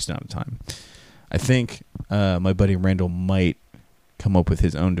all, but I just don't have time. I think my buddy Randall might come up with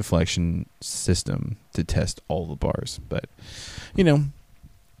his own deflection system to test all the bars. But,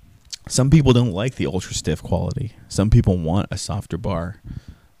 some people don't like the ultra stiff quality. Some people want a softer bar.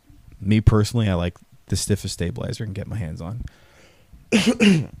 Me personally, I like the stiffest stabilizer I can get my hands on.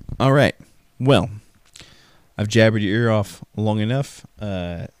 All right. Well, I've jabbered your ear off long enough.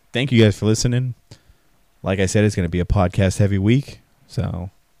 Thank you guys for listening. Like I said, it's going to be a podcast heavy week, so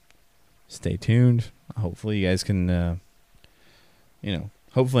stay tuned. Hopefully you guys can,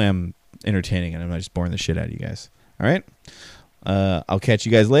 hopefully I'm entertaining and I'm not just boring the shit out of you guys. All right. I'll catch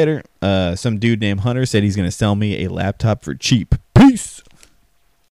you guys later. Some dude named Hunter said he's going to sell me a laptop for cheap. Peace.